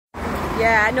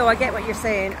Yeah, no, I get what you're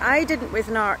saying. I didn't with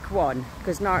Narc 1,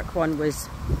 because Narc 1 was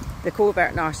the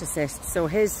covert narcissist. So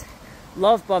his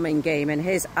love bombing game and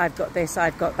his I've got this,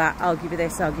 I've got that, I'll give you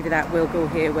this, I'll give you that, we'll go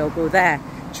here, we'll go there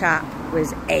chap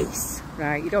was ace,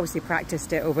 right? He'd obviously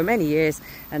practiced it over many years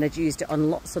and had used it on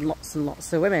lots and lots and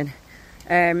lots of women.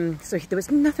 So there was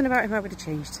nothing about him I would have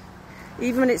changed.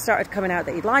 Even when it started coming out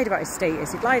that he'd lied about his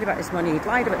status, he'd lied about his money, he'd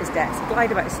lied about his debts, he'd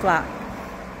lied about his flat.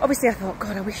 Obviously I thought,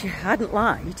 God, I wish you hadn't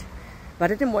lied. But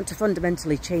I didn't want to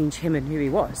fundamentally change him and who he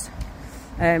was.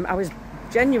 I was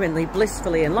genuinely,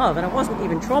 blissfully in love, and I wasn't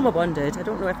even trauma bonded. I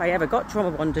don't know if I ever got trauma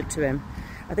bonded to him.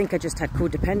 I think I just had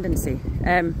codependency.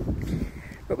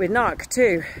 But with Narc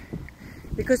 2,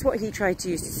 because what he tried to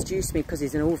use to seduce me, because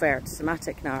he's an overt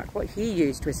somatic narc, what he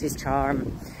used was his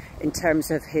charm in terms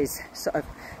of his sort of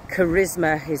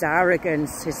charisma, his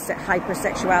arrogance, his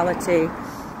hypersexuality,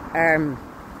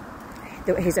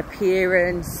 his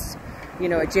appearance. You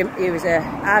know, he was an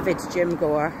avid gym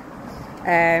goer.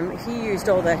 He used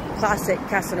all the classic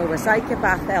Casanova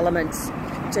psychopath elements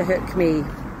to hook me.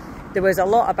 There was a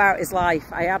lot about his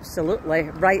life. I absolutely,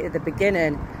 right at the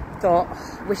beginning, thought,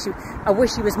 I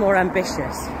wish he was more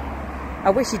ambitious. I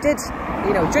wish he did,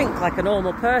 you know, drink like a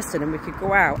normal person and we could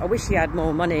go out. I wish he had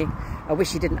more money. I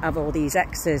wish he didn't have all these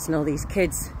exes and all these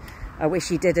kids. I wish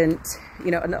he didn't,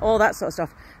 you know, and all that sort of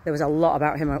stuff. There was a lot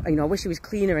about him. You know, I wish he was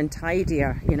cleaner and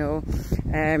tidier, you know,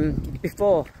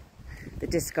 before the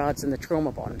discards and the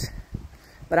trauma bond.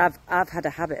 But I've had a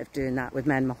habit of doing that with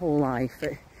men my whole life.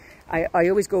 I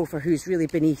always go for who's really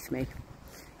beneath me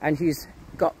and who's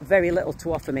got very little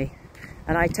to offer me.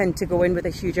 And I tend to go in with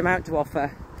a huge amount to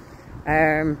offer.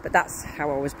 But that's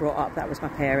how I was brought up. That was my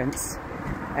parents'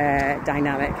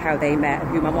 dynamic, how they met,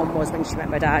 who my mum was when she met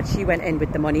my dad. She went in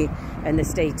with the money and the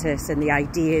status and the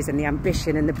ideas and the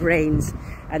ambition and the brains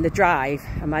and the drive,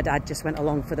 and my dad just went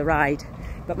along for the ride.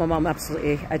 But my mum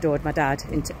absolutely adored my dad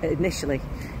initially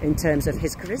in terms of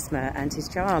his charisma and his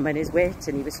charm and his wit,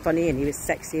 and he was funny and he was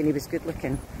sexy and he was good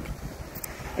looking.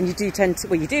 And you do tend to,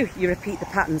 well, you repeat the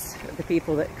patterns of the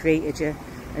people that created you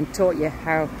and taught you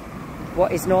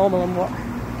what is normal and what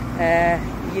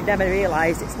you never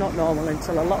realise it's not normal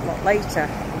until a lot later,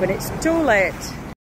 when it's too late.